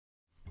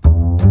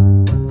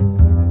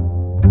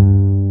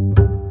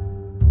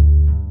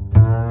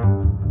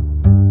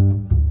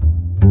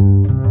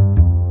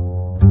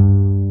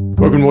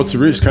Welcome to What's the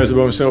Risk, hosted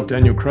by myself,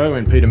 Daniel Crowe,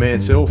 and Peter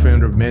Mancell,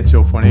 founder of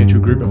Mancell Financial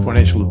Group, a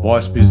financial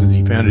advice business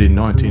he founded in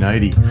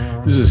 1980.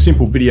 This is a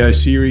simple video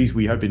series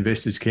we hope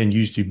investors can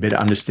use to better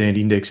understand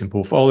index and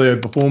portfolio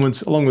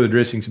performance, along with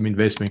addressing some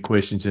investment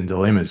questions and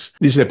dilemmas.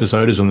 This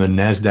episode is on the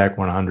NASDAQ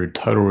 100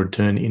 Total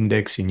Return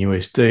Index in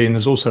USD, and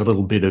there's also a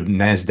little bit of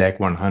NASDAQ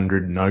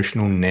 100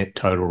 notional net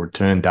total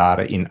return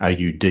data in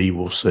AUD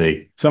we'll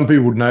see. Some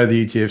people would know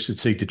the ETFs that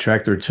seek to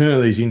track the return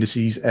of these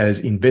indices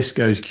as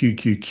Invesco's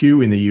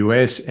QQQ in the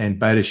US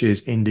and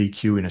Betashares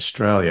NDQ in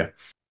Australia.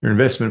 Your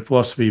investment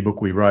philosophy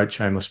book we wrote,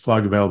 shameless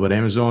plug, available at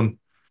Amazon.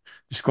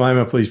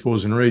 Disclaimer, please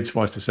pause and read.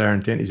 Suffice to say, our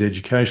intent is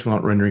educational,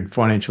 not rendering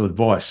financial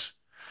advice.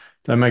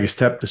 Don't make us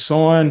tap to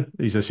sign.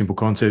 These are simple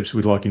concepts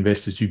we'd like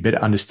investors to better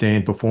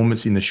understand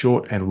performance in the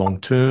short and long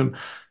term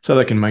so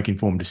they can make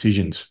informed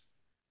decisions.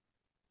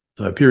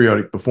 So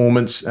periodic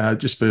performance,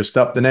 just first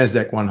up, the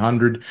NASDAQ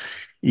 100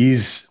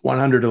 is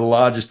 100 of the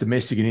largest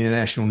domestic and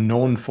international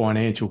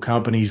non-financial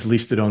companies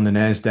listed on the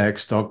NASDAQ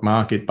stock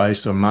market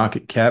based on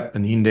market cap,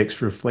 and the index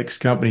reflects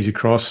companies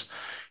across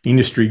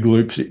industry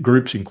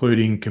groups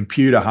including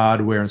computer,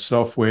 hardware and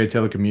software,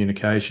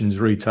 telecommunications,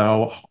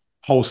 retail,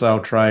 wholesale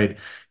trade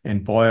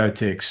and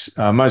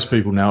biotechs. Most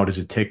people know it as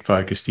a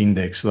tech-focused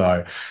index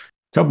though.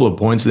 Couple of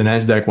points. The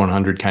NASDAQ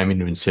 100 came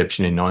into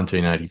inception in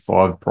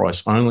 1985,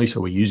 price only.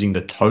 So we're using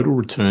the total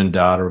return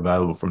data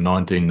available from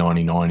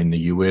 1999 in the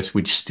US,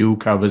 which still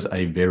covers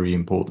a very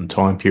important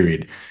time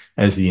period,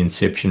 as the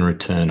inception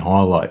return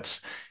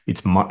highlights.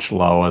 It's much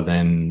lower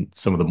than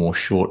some of the more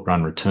short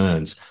run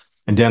returns.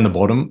 And down the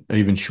bottom,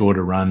 even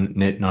shorter run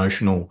net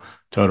notional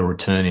total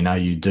return in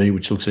AUD,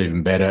 which looks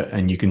even better.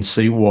 And you can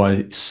see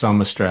why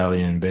some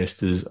Australian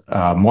investors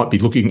might be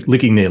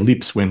licking their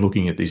lips when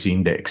looking at this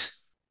index.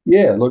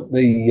 Yeah, look,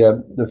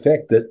 the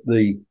fact that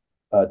the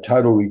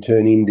total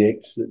return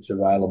index that's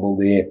available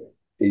there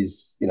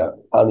is,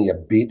 only a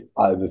bit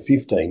over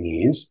 15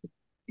 years.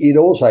 It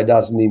also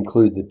doesn't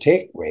include the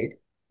tech rec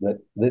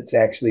that's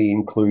actually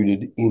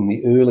included in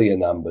the earlier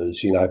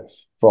numbers,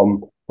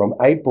 from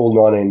April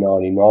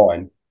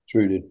 1999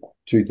 through to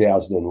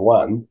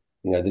 2001,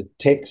 the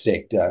tech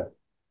sector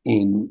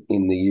in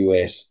the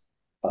US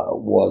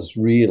was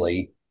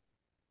really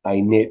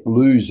a net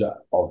loser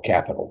of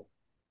capital.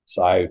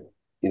 So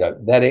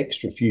that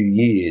extra few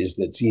years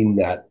that's in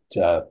that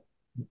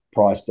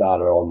price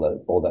data or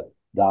that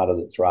data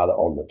that's rather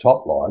on the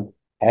top line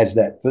has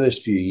that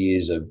first few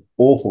years of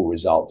awful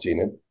results in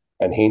it,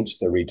 and hence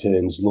the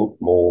returns look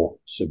more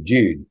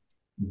subdued.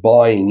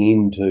 Buying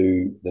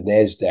into the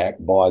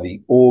NASDAQ by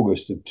the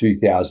August of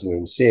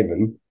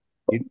 2007,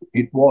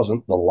 it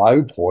wasn't the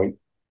low point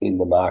in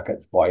the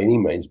markets by any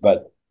means,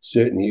 but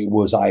certainly it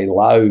was a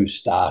low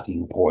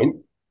starting point,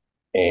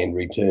 and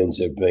returns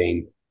have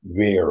been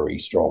very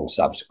strong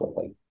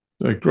subsequently.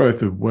 So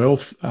growth of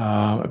wealth,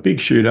 a big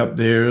shoot up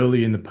there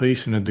early in the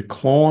piece and a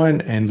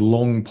decline and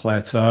long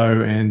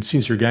plateau. And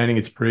since regaining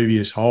its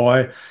previous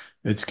high,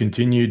 it's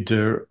continued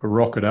to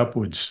rocket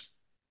upwards.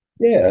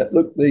 Yeah,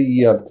 look,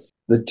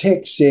 the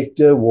tech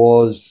sector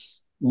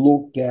was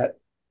looked at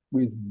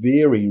with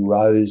very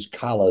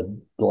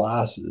rose-coloured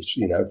glasses,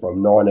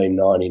 from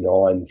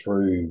 1999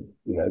 through,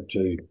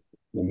 to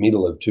the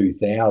middle of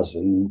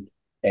 2000,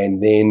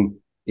 and then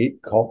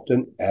it copped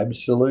an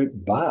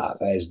absolute bath,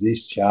 as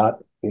this chart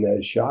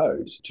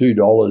shows.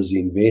 $2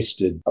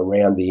 invested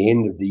around the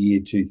end of the year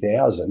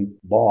 2000,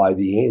 by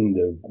the end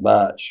of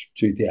March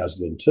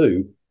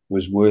 2002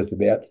 was worth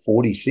about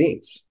 40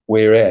 cents.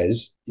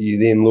 Whereas you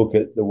then look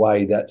at the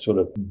way that sort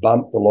of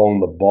bumped along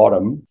the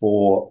bottom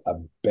for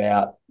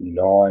about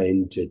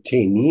 9 to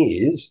 10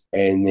 years,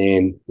 and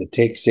then the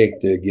tech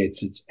sector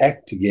gets its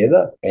act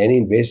together and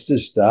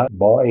investors start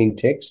buying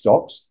tech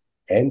stocks,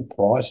 and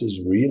prices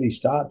really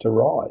start to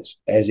rise,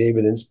 as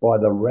evidenced by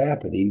the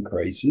rapid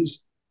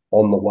increases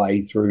on the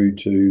way through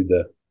to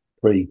the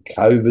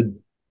pre-COVID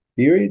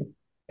period,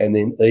 and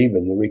then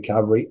even the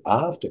recovery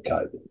after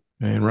COVID.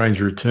 And range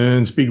of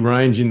returns, big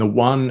range in the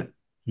 1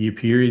 year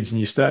periods, and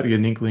you start to get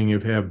an inkling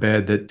of how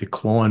bad that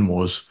decline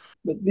was.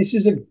 But this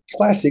is a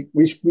classic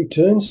risk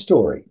return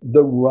story.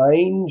 The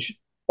range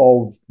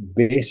of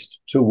best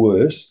to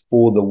worst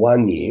for the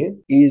 1 year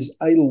is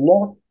a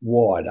lot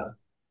wider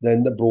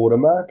than the broader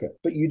market.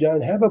 But you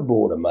don't have a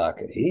broader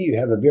market here. You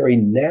have a very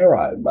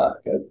narrow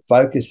market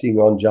focusing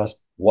on just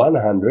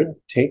 100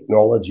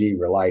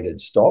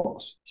 technology-related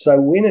stocks. So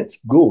when it's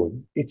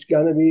good, it's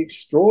going to be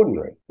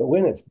extraordinary. But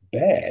when it's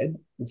bad,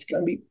 it's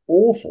going to be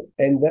awful.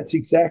 And that's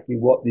exactly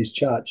what this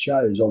chart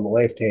shows on the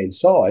left-hand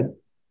side.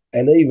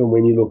 And even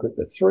when you look at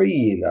the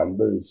 3-year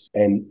numbers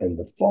and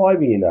the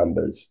 5-year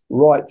numbers,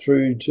 right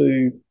through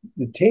to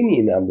the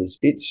 10-year numbers,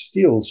 it's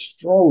still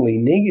strongly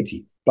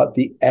negative. But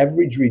the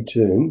average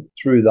return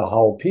through the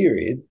whole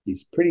period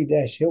is pretty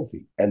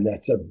healthy. And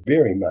that's a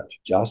very much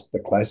just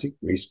the classic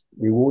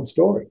risk-reward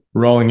story.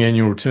 Rolling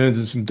annual returns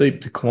and some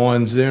deep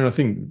declines there. And I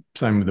think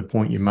same with the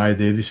point you made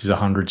there, this is a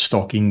 100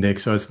 stock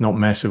index, so it's not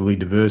massively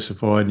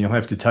diversified, and you'll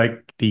have to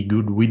take the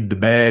good with the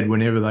bad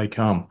whenever they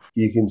come.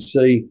 You can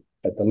see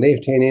at the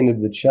left-hand end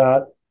of the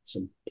chart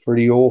some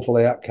pretty awful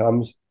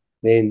outcomes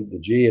then the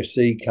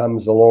GFC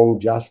comes along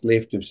just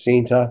left of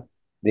centre,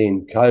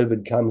 then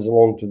COVID comes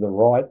along to the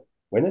right.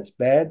 When it's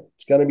bad,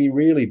 it's going to be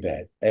really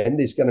bad. And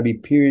there's going to be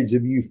periods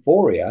of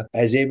euphoria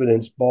as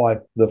evidenced by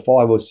the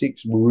 5 or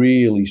 6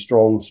 really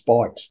strong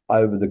spikes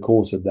over the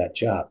course of that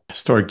chart.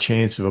 Historic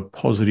chance of a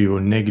positive or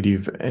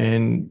negative,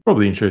 and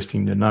probably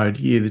interesting to note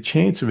here, the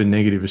chance of a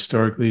negative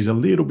historically is a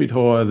little bit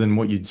higher than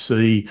what you'd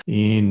see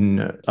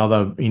in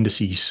other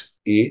indices.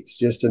 It's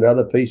just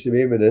another piece of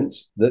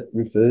evidence that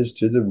refers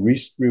to the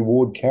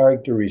risk-reward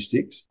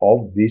characteristics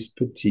of this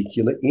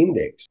particular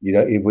index. You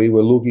know, if we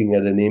were looking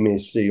at an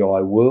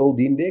MSCI World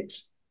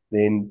Index,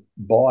 then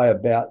by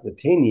about the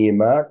 10-year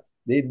mark,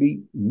 there'd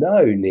be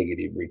no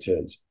negative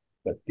returns.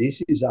 But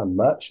this is a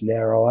much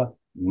narrower,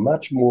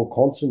 much more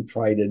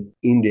concentrated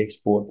index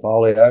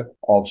portfolio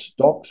of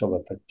stocks of a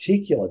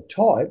particular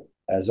type,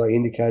 as I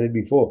indicated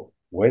before.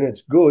 When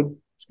it's good,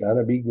 it's going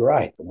to be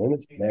great. And when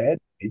it's bad,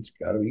 it's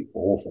going to be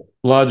awful.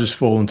 Largest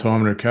fall in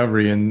time and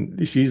recovery, and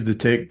this is the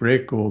tech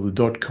wreck or the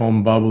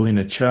dot-com bubble in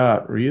a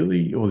chart,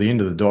 really, or the end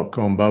of the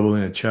dot-com bubble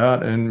in a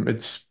chart, and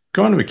it's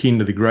kind of akin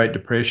to the Great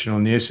Depression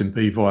on the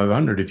S&P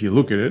 500. If you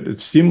look at it,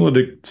 it's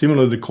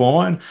similar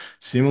decline,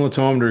 similar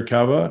time to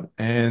recover,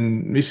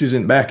 and this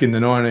isn't back in the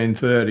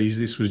 1930s.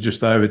 This was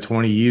just over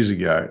 20 years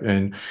ago,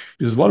 and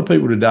there's a lot of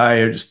people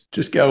today who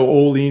just go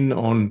all in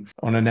on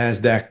a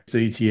NASDAQ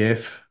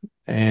ETF,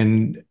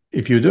 and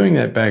if you're doing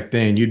that back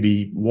then, you'd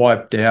be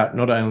wiped out,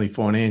 not only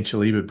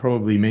financially, but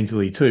probably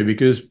mentally too,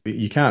 because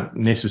you can't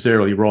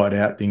necessarily write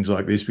out things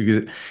like this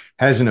because it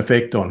has an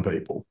effect on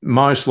people.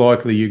 Most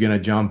likely you're going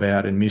to jump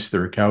out and miss the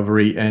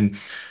recovery. And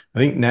I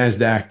think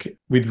NASDAQ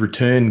with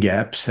return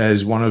gaps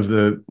has one of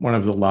the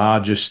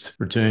largest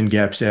return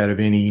gaps out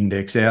of any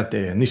index out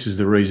there. And this is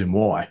the reason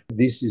why.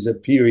 This is a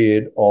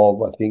period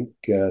of, I think,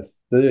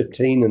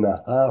 14 and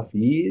a half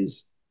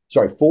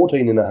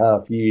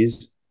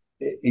years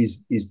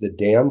is the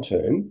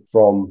downturn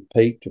from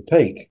peak to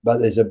peak. But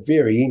there's a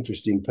very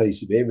interesting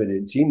piece of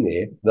evidence in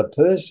there. The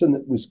person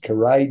that was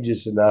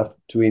courageous enough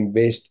to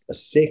invest a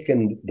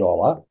second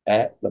dollar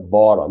at the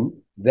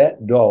bottom,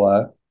 that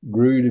dollar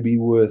grew to be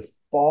worth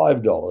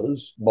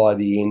 $5 by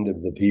the end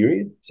of the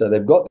period. So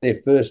they've got their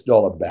first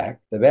dollar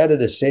back, they've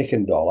added a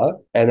second dollar,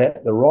 and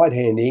at the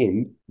right-hand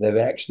end, they've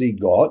actually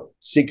got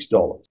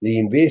 $6. The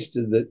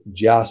investor that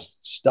just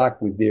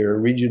stuck with their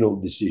original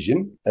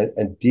decision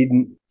and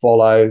didn't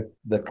follow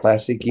the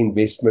classic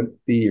investment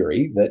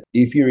theory that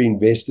if you're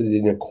invested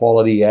in a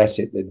quality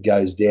asset that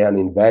goes down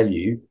in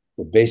value,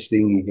 the best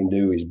thing you can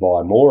do is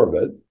buy more of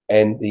it.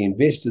 And the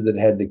investor that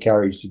had the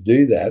courage to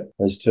do that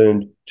has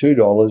turned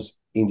 $2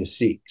 into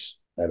 $6.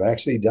 They've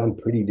actually done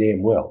pretty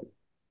damn well.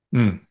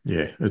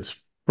 Yeah, it's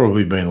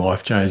probably been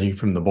life-changing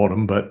from the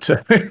bottom, but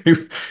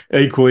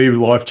equally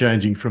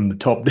life-changing from the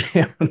top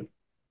down.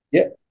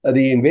 Yeah,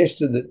 the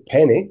investor that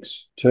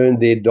panics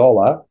turned their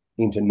dollar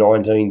into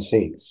 19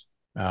 cents.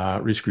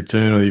 Risk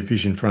return or the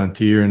efficient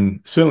frontier, and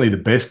certainly the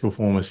best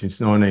performer since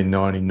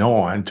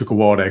 1999. Took a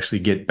while to actually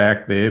get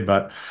back there,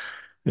 but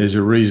there's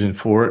a reason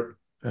for it,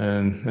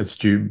 and that's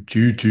due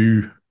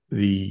to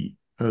the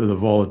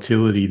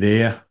volatility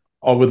there.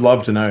 I would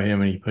love to know how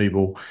many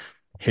people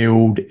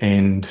held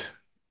and,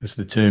 as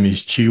the term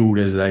is, chilled,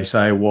 as they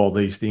say, while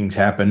these things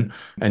happen,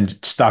 and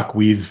stuck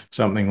with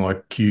something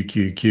like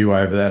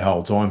QQQ over that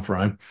whole time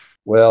frame.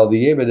 Well,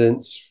 the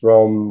evidence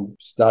from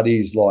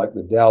studies like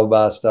the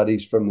Dalbar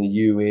studies from the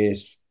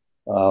US,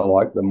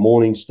 like the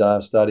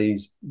Morningstar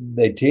studies,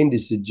 they tend to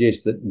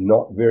suggest that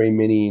not very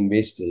many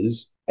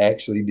investors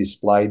actually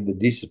displayed the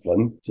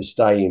discipline to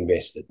stay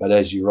invested. But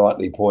as you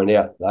rightly point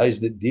out,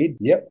 those that did,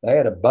 yep, they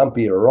had a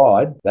bumpier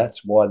ride.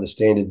 That's why the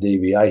standard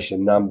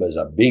deviation numbers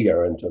are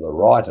bigger and to the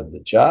right of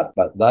the chart.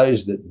 But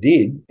those that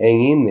did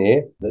hang in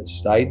there, that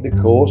stayed the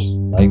course,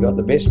 they got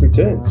the best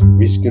returns,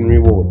 risk and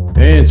reward.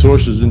 And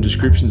sources and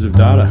descriptions of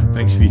data.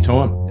 Thanks for your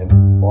time.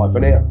 And bye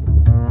for now.